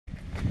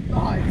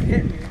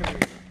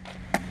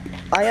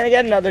I'm gonna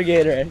get another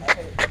Gatorade.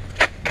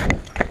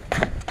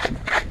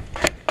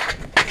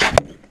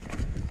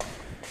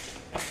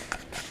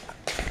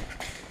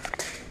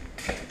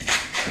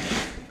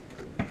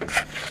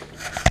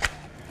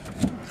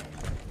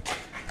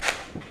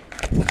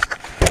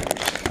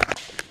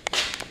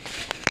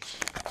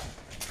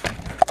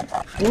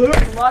 We're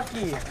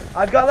lucky.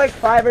 I've got like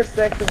 5 or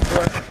 6 of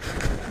course.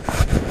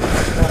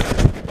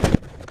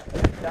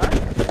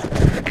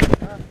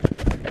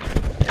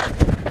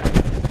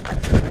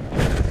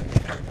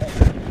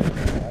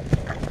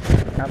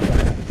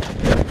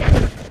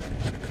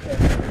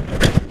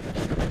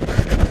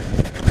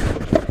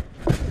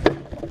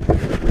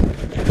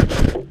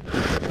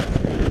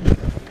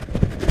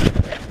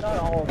 Not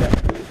all of it.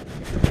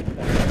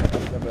 A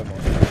little bit more.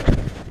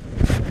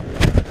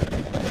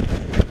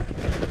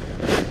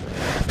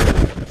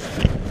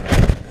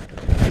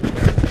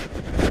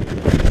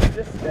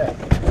 Just this.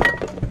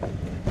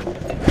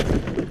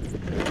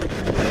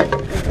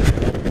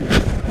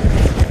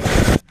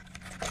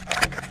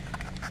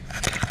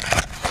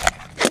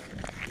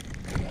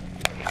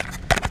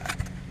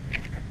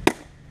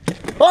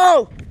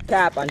 Oh!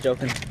 Cap, I'm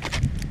joking.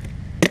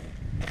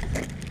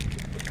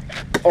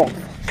 Oh.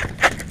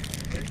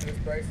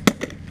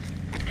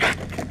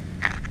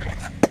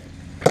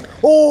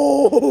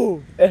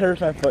 Oh! It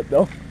hurts my foot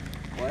though.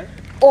 What?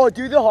 Oh,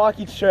 do the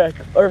hockey trick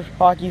or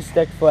hockey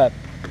stick flip.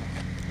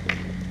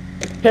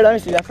 Here, let me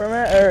see that for a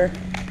minute. Or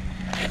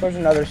where's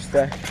another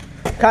stick?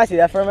 Can I see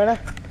that for a minute?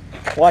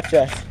 Watch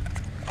this.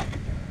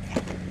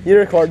 You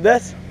record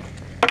this.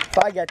 If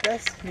I get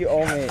this, you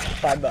owe me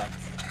 $5.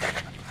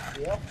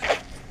 Yeah.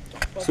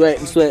 Sweet.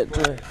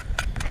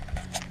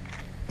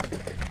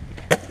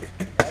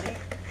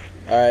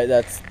 All right,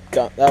 that's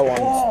done. That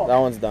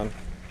one's done.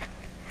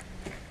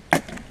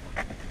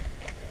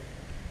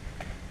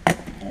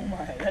 Oh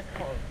my, that's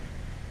close.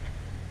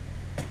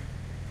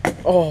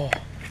 Oh.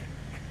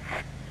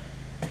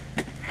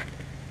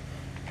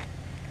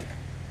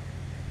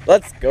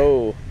 Let's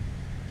go.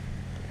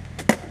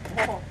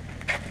 Oh,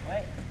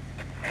 wait.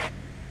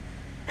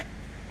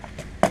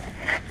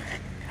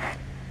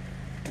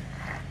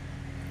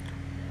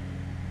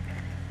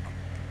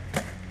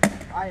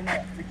 I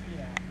know the key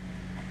now.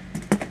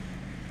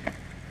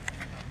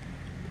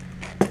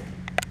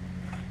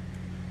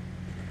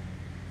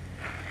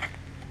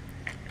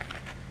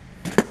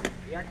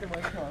 The active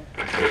was strong.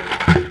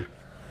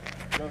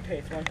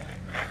 Rotate one.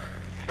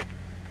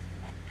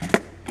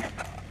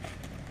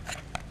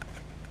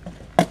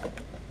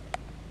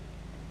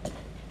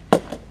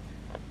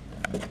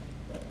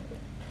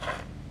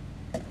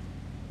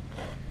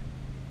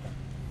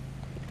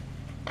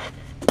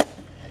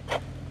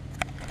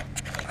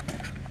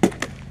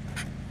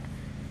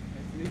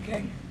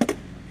 Okay.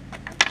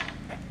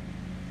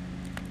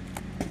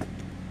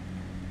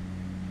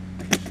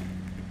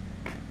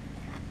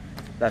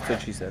 That's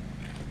what she said.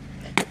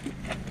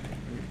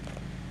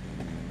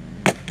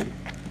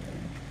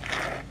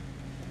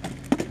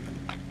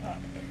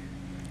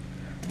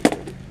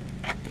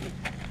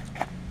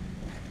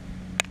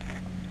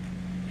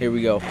 Here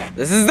we go.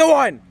 This is the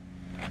one!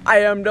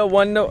 I am the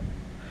one.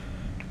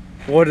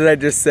 What did I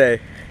just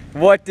say?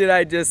 What did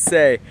I just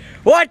say?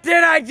 What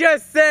did I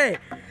just say?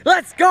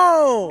 Let's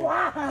go!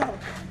 Wow!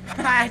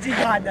 I actually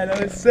got that. That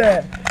was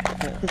sick.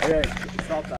 Okay, stop that.